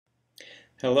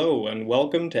Hello and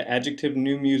welcome to Adjective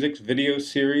New Music's video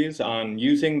series on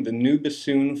using the Neue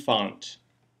Bassoon font.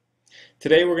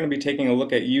 Today we're going to be taking a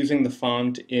look at using the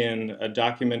font in a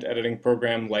document editing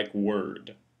program like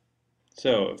Word.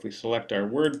 So if we select our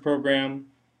Word program,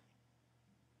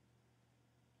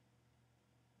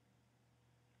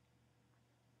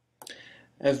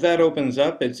 as that opens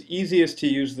up, it's easiest to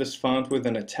use this font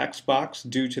within a text box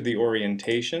due to the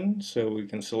orientation. So we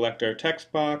can select our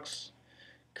text box,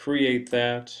 create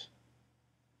that,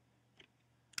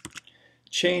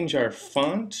 change our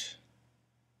font,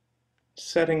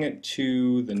 setting it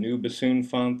to the Neue Bassoon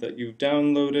font that you've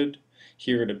downloaded.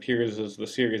 Here it appears as the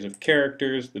series of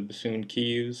characters, the bassoon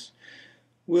keys.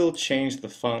 We'll change the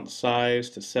font size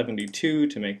to 72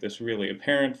 to make this really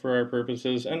apparent for our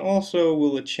purposes, and also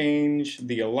we'll change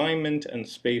the alignment and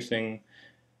spacing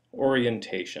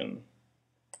orientation,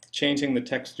 changing the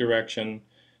text direction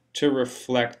to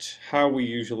reflect how we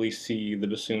usually see the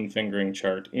bassoon fingering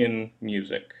chart in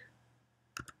music.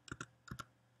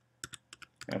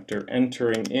 After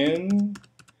entering in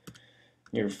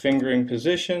your fingering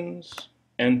positions,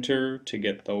 enter to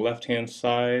get the left-hand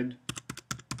side.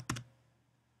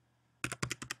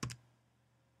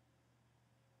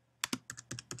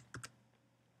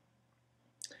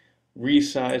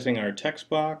 Resizing our text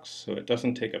box so it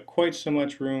doesn't take up quite so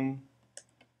much room.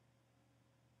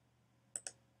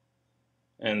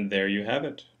 And there you have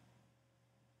it.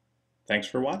 Thanks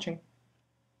for watching.